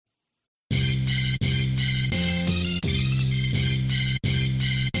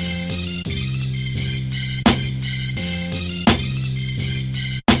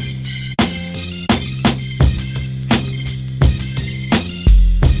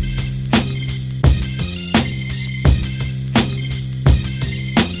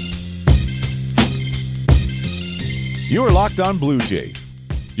You are Locked On Blue Jays,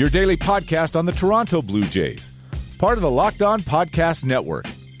 your daily podcast on the Toronto Blue Jays, part of the Locked On Podcast Network,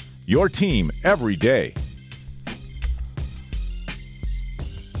 your team every day.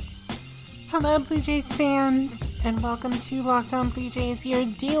 Hello, Blue Jays fans, and welcome to Locked On Blue Jays, your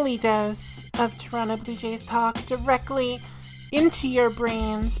daily dose of Toronto Blue Jays talk directly into your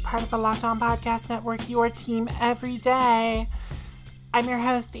brains, part of the Locked On Podcast Network, your team every day. I'm your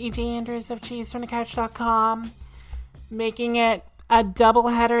host, AJ Andrews of JaysFromTheCouch.com, making it a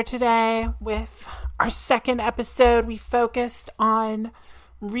doubleheader today with our second episode. We focused on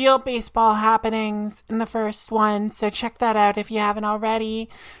real baseball happenings in the first one, so check that out if you haven't already.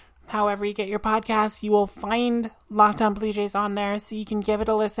 However you get your podcasts, you will find Locked On Blue Jays on there, so you can give it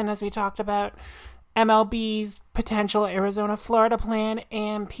a listen as we talked about MLB's potential Arizona-Florida plan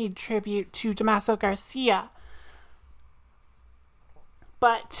and paid tribute to Damaso Garcia.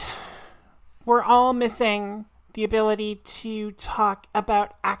 But we're all missing the ability to talk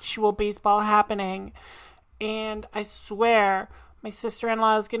about actual baseball happening, and I swear my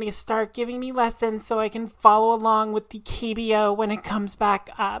sister-in-law is going to start giving me lessons so I can follow along with the KBO when it comes back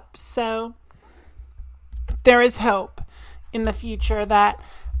up. So there is hope in the future that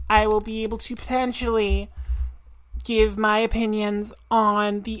I will be able to potentially give my opinions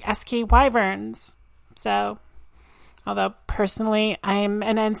on the SK Wyverns. So, although personally I'm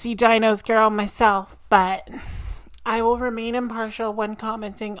an NC Dinos girl myself, but I will remain impartial when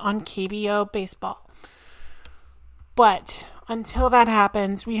commenting on KBO baseball. But until that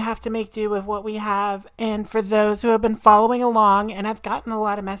happens, we have to make do with what we have. And for those who have been following along, and I've gotten a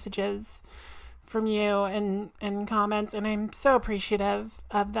lot of messages from you and comments, and I'm so appreciative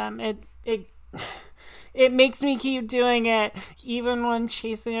of them. It makes me keep doing it, even when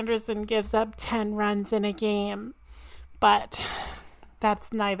Chase Anderson gives up 10 runs in a game. But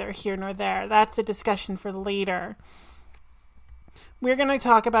that's neither here nor there. That's a discussion for later. We're going to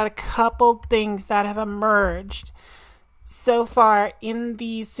talk about a couple things that have emerged so far in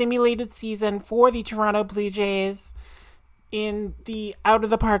the simulated season for the Toronto Blue Jays in the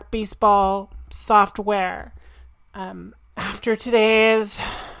out-of-the-park baseball software. After today's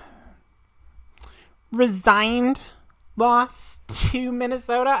resigned loss to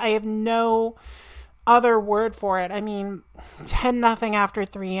Minnesota, I have no other word for it. I mean, 10-0 after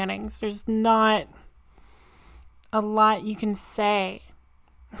 3 innings. There's not a lot you can say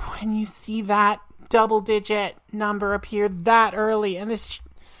when you see that double-digit number appear that early. And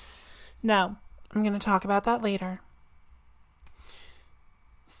no, I'm going to talk about that later.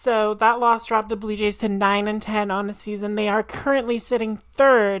 So that loss dropped the Blue Jays to 9-10 on the season. They are currently sitting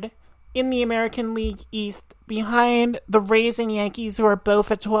third in the American League East, behind the Rays and Yankees, who are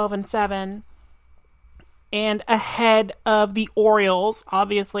both at 12-7, and ahead of the Orioles,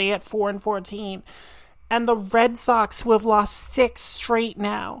 obviously, at 4-14, and the Red Sox, who have lost 6 straight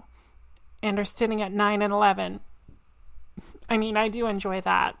now and are sitting at 9-11. I mean, I do enjoy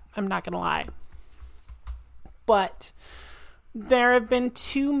that. I'm not going to lie. But there have been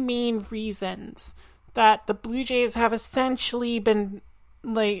 2 main reasons that the Blue Jays have essentially been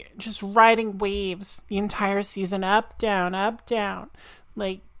just riding waves the entire season, up, down, up, down.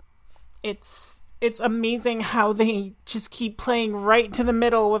 It's amazing how they just keep playing right to the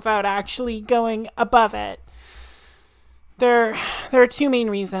middle without actually going above it. There are 2 main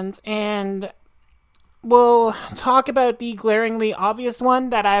reasons, and we'll talk about the glaringly obvious one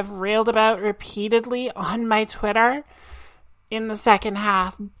that I've railed about repeatedly on my Twitter in the second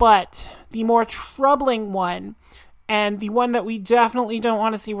half, but the more troubling one, and the one that we definitely don't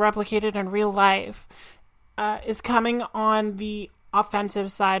want to see replicated in real life, is coming on the offensive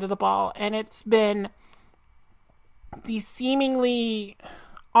side of the ball, and it's been the seemingly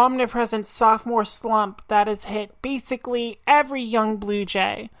omnipresent sophomore slump that has hit basically every young Blue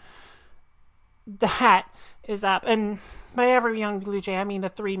Jay. The hat is up, and by every young Blue Jay, I mean the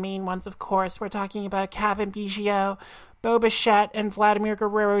 3 main ones, of course. We're talking about Cavan Biggio, Bo Bichette, and Vladimir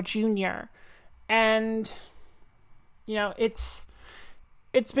Guerrero Jr. And, you know, it's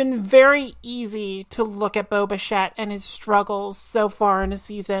been very easy to look at Bo Bichette and his struggles so far in the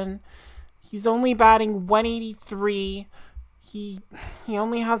season. He's only batting .183. He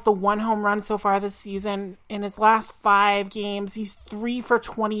only has the 1 home run so far this season. In his last 5 games, he's 3 for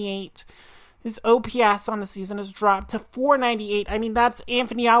 28. His OPS on the season has dropped to .498. I mean, that's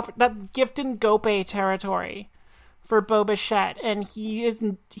Anthony Alford. That's Gifton Gope territory for Bo Bichette, and he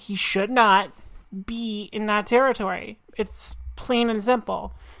should not be in that territory. It's plain and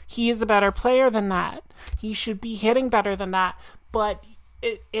simple. He is a better player than that. He should be hitting better than that. But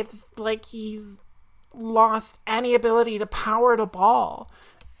it's like he's lost any ability to power the ball.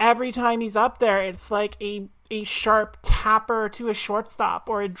 Every time he's up there, it's like a a sharp tapper to a shortstop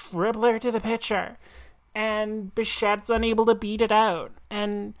or a dribbler to the pitcher, and Bichette's unable to beat it out.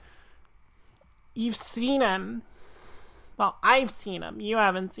 And you've seen him. Well, I've seen him. You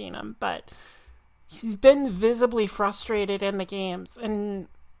haven't seen him, but he's been visibly frustrated in the games, and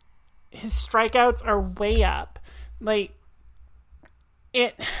his strikeouts are way up. Like,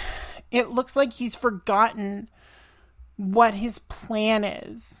 it looks like he's forgotten what his plan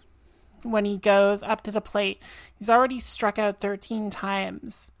is when he goes up to the plate. He's already struck out 13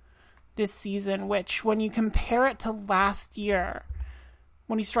 times this season, which, when you compare it to last year,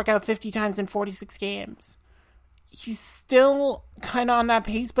 when he struck out 50 times in 46 games, he's still kind of on that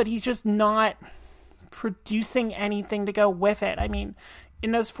pace, but he's just not producing anything to go with it. I mean,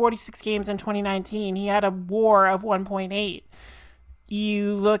 in those 46 games in 2019, he had a WAR of 1.8.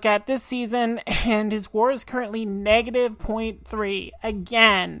 You look at this season, and his WAR is currently negative 0.3.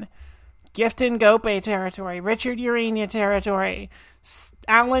 Again, Gifton Gope territory, Richard Urania territory,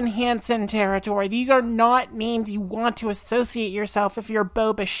 Alan Hansen territory. These are not names you want to associate yourself if you're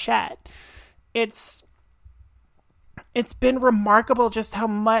Bo Bichette. It's been remarkable just how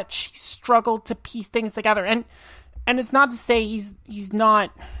much he struggled to piece things together. And it's not to say he's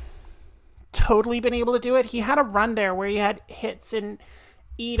not totally been able to do it. He had a run there where he had hits in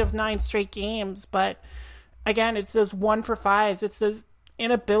 8 of 9 straight games, but again, it's those 1-for-5s. It's those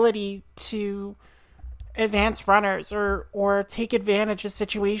inability to advance runners or take advantage of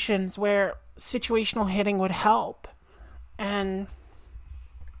situations where situational hitting would help. And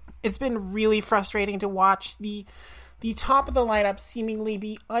it's been really frustrating to watch the top of the lineup seemingly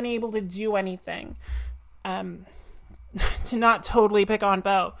be unable to do anything. To not totally pick on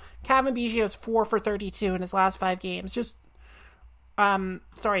Bo, Cavan Biggio is 4 for 32 in his last 5 games.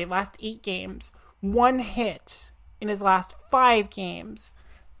 Last 8 games. 1 hit in his last 5 games.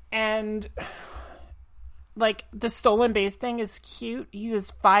 And, like, the stolen base thing is cute. He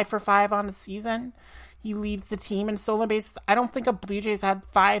is 5 for 5 on the season. He leads the team in stolen bases. I don't think a Blue Jays had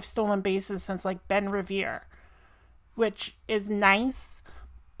 5 stolen bases since, like, Ben Revere, which is nice,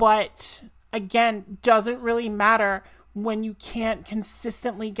 but again, doesn't really matter when you can't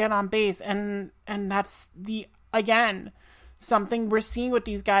consistently get on base. And that's something we're seeing with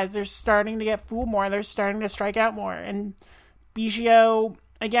these guys. They're starting to get fooled more. They're starting to strike out more. And Biggio,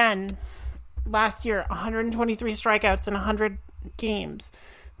 again, last year, 123 strikeouts in 100 games.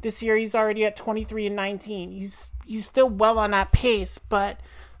 This year, he's already at 23 and 19. He's still well on that pace, but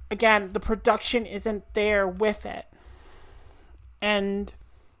again, the production isn't there with it. And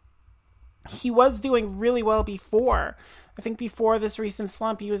he was doing really well before. I think before this recent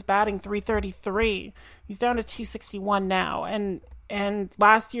slump, he was batting .333. He's down to .261 now. And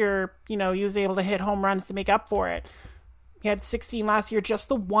last year, he was able to hit home runs to make up for it. He had 16 last year, just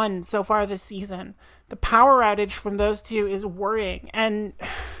the 1 so far this season. The power outage from those two is worrying. And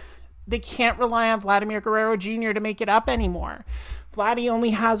they can't rely on Vladimir Guerrero Jr. to make it up anymore. Vladdy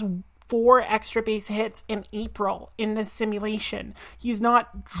only has 4 extra base hits in April in this simulation. He's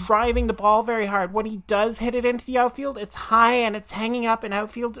not driving the ball very hard. When he does hit it into the outfield, it's high and it's hanging up, and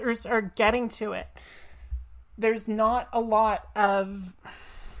outfielders are getting to it. There's not a lot of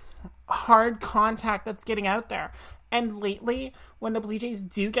hard contact that's getting out there. And lately, when the Blue Jays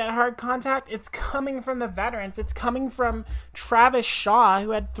do get hard contact, it's coming from the veterans. It's coming from Travis Shaw,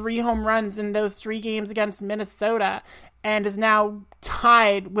 who had 3 home runs in those 3 games against Minnesota, and is now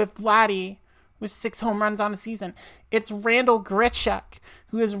tied with Vladdy with 6 home runs on the season. It's Randall Grichuk,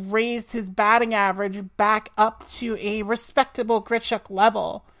 who has raised his batting average back up to a respectable Grichuk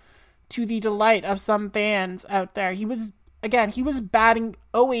level, to the delight of some fans out there. He was batting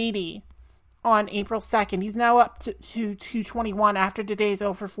 .080 on April 2nd. He's now up to 221 after today's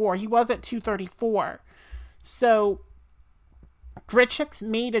 0 for 4. He was at 234. So Grichuk's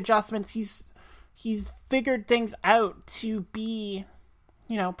made adjustments. He's figured things out to be,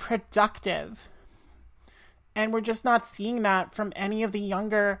 productive. And we're just not seeing that from any of the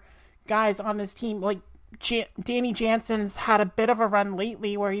younger guys on this team. Like, Danny Jansen's had a bit of a run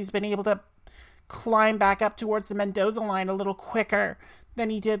lately where he's been able to climb back up towards the Mendoza line a little quicker than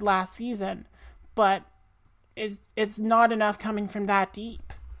he did last season. But it's not enough coming from that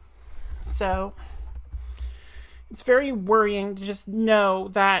deep. So it's very worrying to just know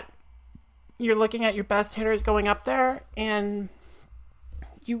that you're looking at your best hitters going up there and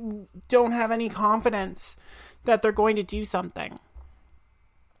you don't have any confidence that they're going to do something.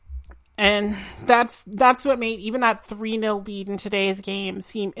 And that's what made even that 3-0 lead in today's game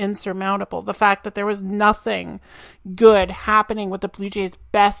seem insurmountable. The fact that there was nothing good happening with the Blue Jays'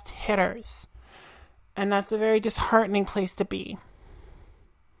 best hitters. And that's a very disheartening place to be.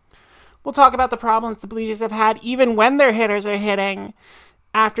 We'll talk about the problems the Blue Jays have had even when their hitters are hitting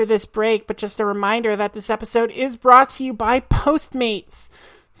after this break. But just a reminder that this episode is brought to you by Postmates.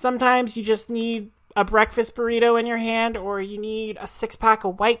 Sometimes you just need a breakfast burrito in your hand, or you need a 6-pack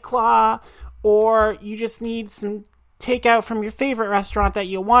of White Claw, or you just need some takeout from your favorite restaurant that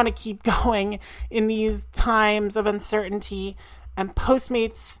you want to keep going in these times of uncertainty. And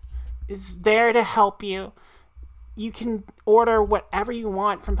Postmates is there to help you. You can order whatever you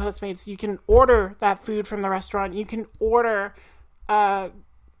want from Postmates. You can order that food from the restaurant. You can order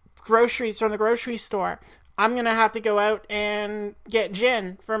groceries from the grocery store. I'm going to have to go out and get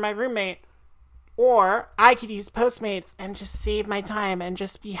gin for my roommate. Or I could use Postmates and just save my time and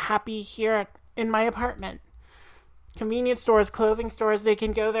just be happy here in my apartment. Convenience stores, clothing stores, they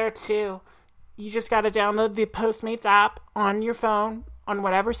can go there too. You just got to download the Postmates app on your phone, on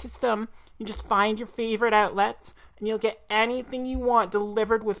whatever system. You just find your favorite outlets, and you'll get anything you want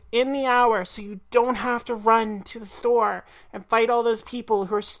delivered within the hour, so you don't have to run to the store and fight all those people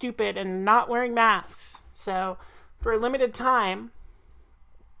who are stupid and not wearing masks. So, for a limited time,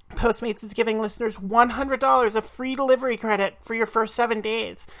 Postmates is giving listeners $100 of free delivery credit for your first 7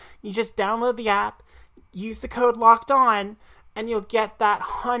 days. You just download the app, use the code LOCKEDON, and you'll get that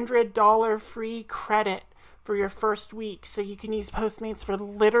 $100 free credit for your first week. So you can use Postmates for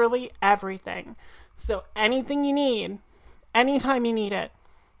literally everything. So anything you need, anytime you need it,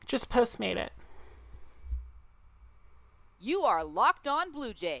 just Postmate it. You are Locked On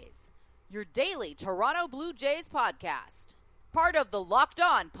Blue Jays, your daily Toronto Blue Jays podcast. Part of the Locked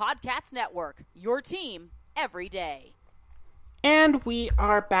On Podcast Network, your team every day. And we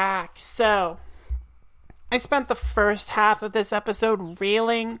are back. So, I spent the first half of this episode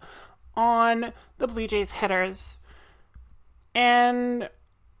railing on the Blue Jays hitters. And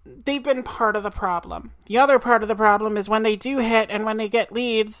they've been part of the problem. The other part of the problem is when they do hit and when they get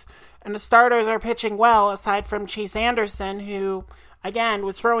leads, and the starters are pitching well, aside from Chase Anderson, who, again,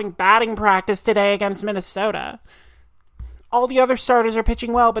 was throwing batting practice today against Minnesota. All the other starters are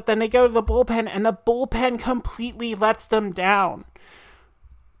pitching well, but then they go to the bullpen, and the bullpen completely lets them down.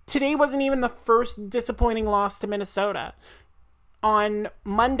 Today wasn't even the first disappointing loss to Minnesota. On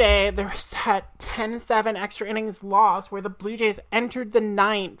Monday, there was that 10-7 extra innings loss where the Blue Jays entered the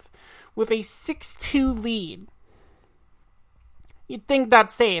ninth with a 6-2 lead. You'd think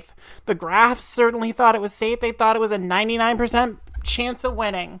that's safe. The Graphs certainly thought it was safe. They thought it was a 99% chance of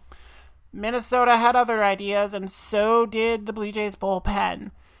winning. Minnesota had other ideas, and so did the Blue Jays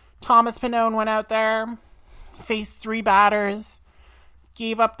bullpen. Thomas Pannone went out there, faced 3 batters,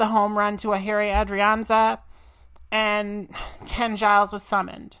 gave up the home run to Ehire Adrianza, and Ken Giles was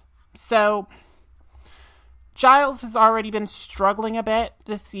summoned. So, Giles has already been struggling a bit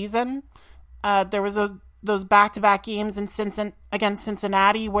this season. There was those back-to-back games against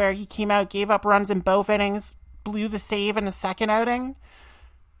Cincinnati where he came out, gave up runs in both innings, blew the save in the second outing.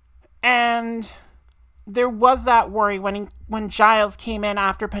 And there was that worry when Giles came in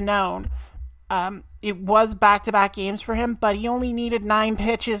after Pannone. It was back-to-back games for him, but he only needed 9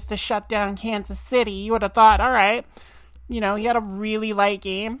 pitches to shut down Kansas City. You would have thought, all right, he had a really light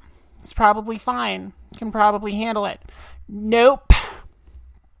game. It's probably fine. Can probably handle it. Nope.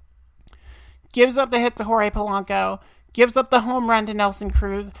 Gives up the hit to Jorge Polanco. Gives up the home run to Nelson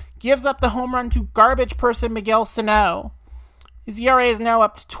Cruz. Gives up the home run to garbage person Miguel Sano. His ERA is now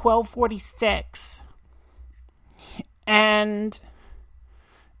up to 12.46. And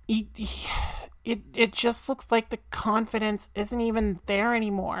it just looks like the confidence isn't even there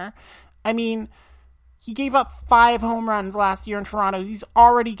anymore. I mean, he gave up 5 home runs last year in Toronto. He's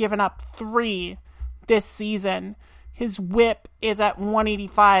already given up 3 this season. His whip is at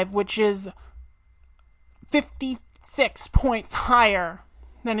 185, which is 56 points higher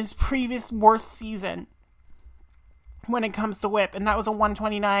than his previous worst season when it comes to whip, and that was a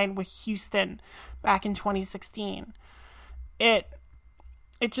 129 with Houston back in 2016. It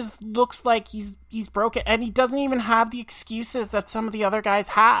just looks like he's broken, and he doesn't even have the excuses that some of the other guys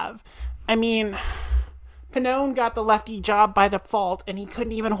have. I mean, Pannone got the lefty job by default, and he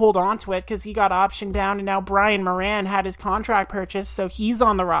couldn't even hold on to it because he got optioned down, and now Brian Moran had his contract purchased, so he's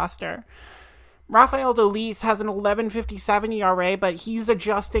on the roster. Rafael Dolis has an 11.57 ERA, but he's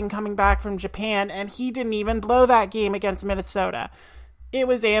adjusting coming back from Japan, and he didn't even blow that game against Minnesota. It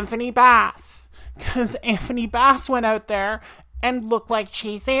was Anthony Bass, because Anthony Bass went out there and looked like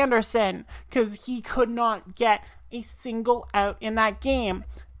Chase Anderson, because he could not get a single out in that game.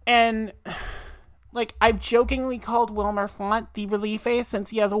 And, I've jokingly called Wilmer Font the relief ace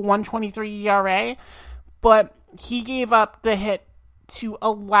since he has a 1.23 ERA, but he gave up the hit to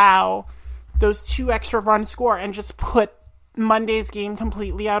allow those 2 extra runs score and just put Monday's game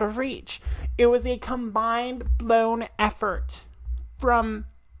completely out of reach. It was a combined blown effort from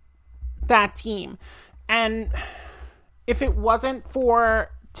that team. And if it wasn't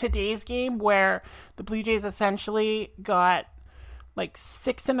for today's game where the Blue Jays essentially got like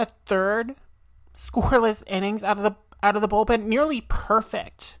 6 1/3 scoreless innings out of the bullpen, nearly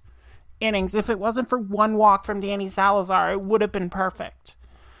perfect innings. If it wasn't for one walk from Danny Salazar, it would have been perfect.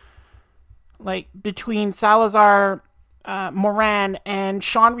 Like between Salazar, Moran, and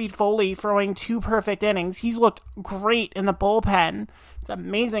Sean Reed-Foley throwing 2 perfect innings, he's looked great in the bullpen. It's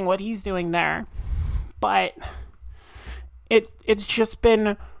amazing what he's doing there. But it's just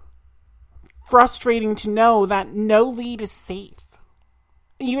been frustrating to know that no lead is safe.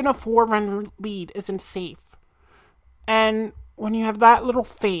 Even a 4-run lead isn't safe. And when you have that little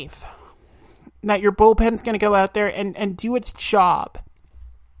faith that your bullpen's going to go out there and do its job,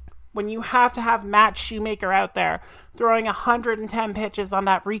 when you have to have Matt Shoemaker out there throwing 110 pitches on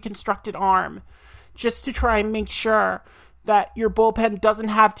that reconstructed arm just to try and make sure that your bullpen doesn't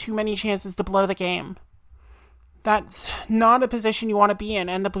have too many chances to blow the game, that's not a position you want to be in.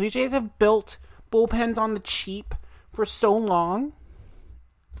 And the Blue Jays have built bullpens on the cheap for so long.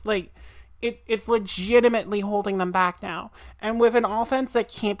 Like, it's legitimately holding them back now. And with an offense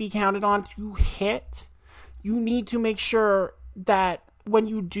that can't be counted on to hit, you need to make sure that when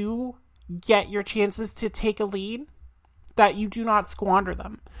you do get your chances to take a lead, that you do not squander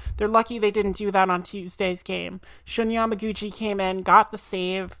them. They're lucky they didn't do that on Tuesday's game. Shun Yamaguchi came in, got the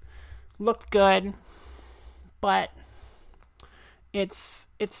save, looked good, but it's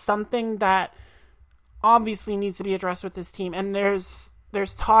something that obviously needs to be addressed with this team. And there's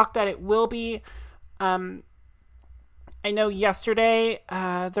talk that it will be. I know yesterday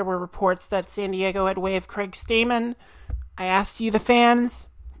there were reports that San Diego had waived Craig Stammen. I asked you, the fans.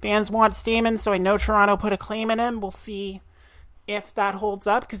 Fans want Stammen, so I know Toronto put a claim in him. We'll see if that holds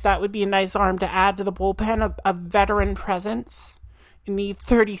up, because that would be a nice arm to add to the bullpen, a veteran presence in the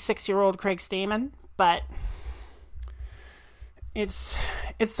 36-year-old Craig Stammen. But it's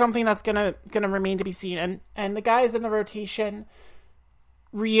something that's gonna remain to be seen. And the guys in the rotation,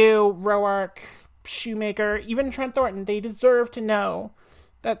 Ryu, Roark, Shoemaker, even Trent Thornton, they deserve to know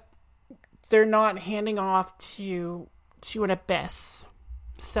that they're not handing off to an abyss.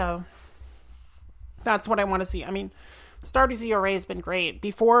 So that's what I want to see. I mean, Starter's ERA has been great.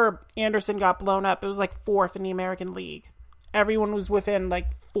 Before Anderson got blown up, it was like 4th in the American League. Everyone was within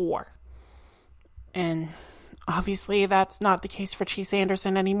like 4. And obviously that's not the case for Chase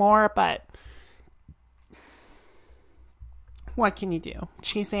Anderson anymore, but what can you do?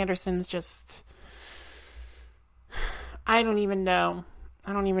 Chase Anderson's just... I don't even know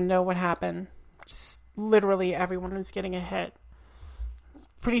what happened. Just literally everyone was getting a hit.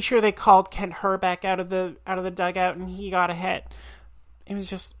 Pretty sure they called Kent Herbeck out of the dugout and he got a hit. It was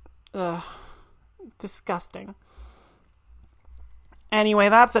just disgusting. Anyway,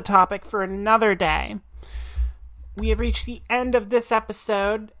 that's a topic for another day. We have reached the end of this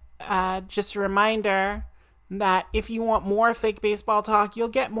episode. Just a reminder that if you want more fake baseball talk, you'll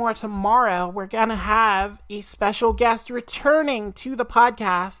get more tomorrow. We're going to have a special guest returning to the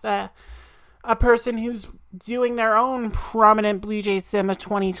podcast, a person who's doing their own prominent Blue Jays sim of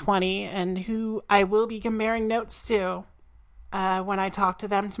 2020 and who I will be comparing notes to when I talk to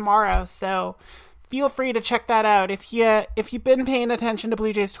them tomorrow. So feel free to check that out. If you've been paying attention to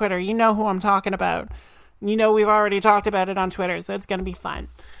Blue Jays Twitter, you know who I'm talking about. You know we've already talked about it on Twitter, so it's going to be fun.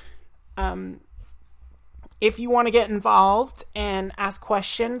 If you want to get involved and ask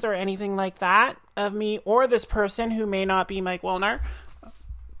questions or anything like that of me or this person who may not be Mike Wilner,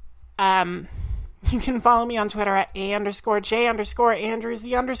 you can follow me on Twitter at @A_J_Andrews.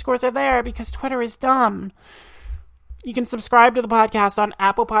 The underscores are there because Twitter is dumb. You can subscribe to the podcast on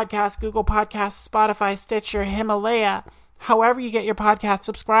Apple Podcasts, Google Podcasts, Spotify, Stitcher, Himalaya. However you get your podcast,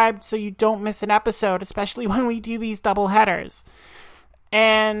 subscribed so you don't miss an episode, especially when we do these double headers.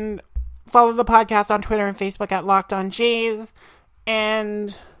 And follow the podcast on Twitter and Facebook at Locked On Jays.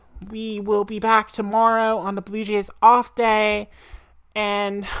 And we will be back tomorrow on the Blue Jays off day.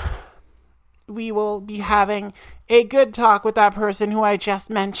 And we will be having a good talk with that person who I just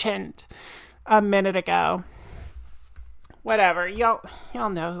mentioned a minute ago. Whatever. Y'all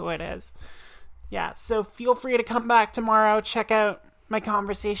know who it is. Yeah, so feel free to come back tomorrow. Check out my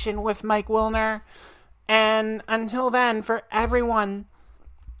conversation with Mike Wilner. And until then, for everyone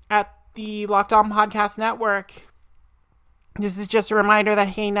at the Locked On Podcast Network, this is just a reminder that,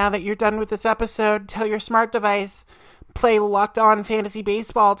 hey, now that you're done with this episode, tell your smart device, play Locked On Fantasy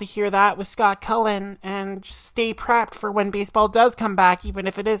Baseball to hear that with Scott Cullen, and just stay prepped for when baseball does come back, even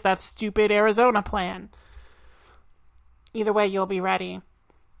if it is that stupid Arizona plan. either way, you'll be ready.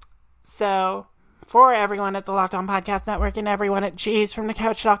 So, for everyone at the Locked On Podcast Network and everyone at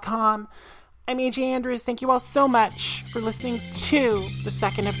jaysfromthecouch.com, I'm AJ Andrews. Thank you all so much for listening to the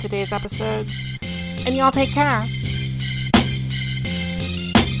second of today's episodes. And y'all take care.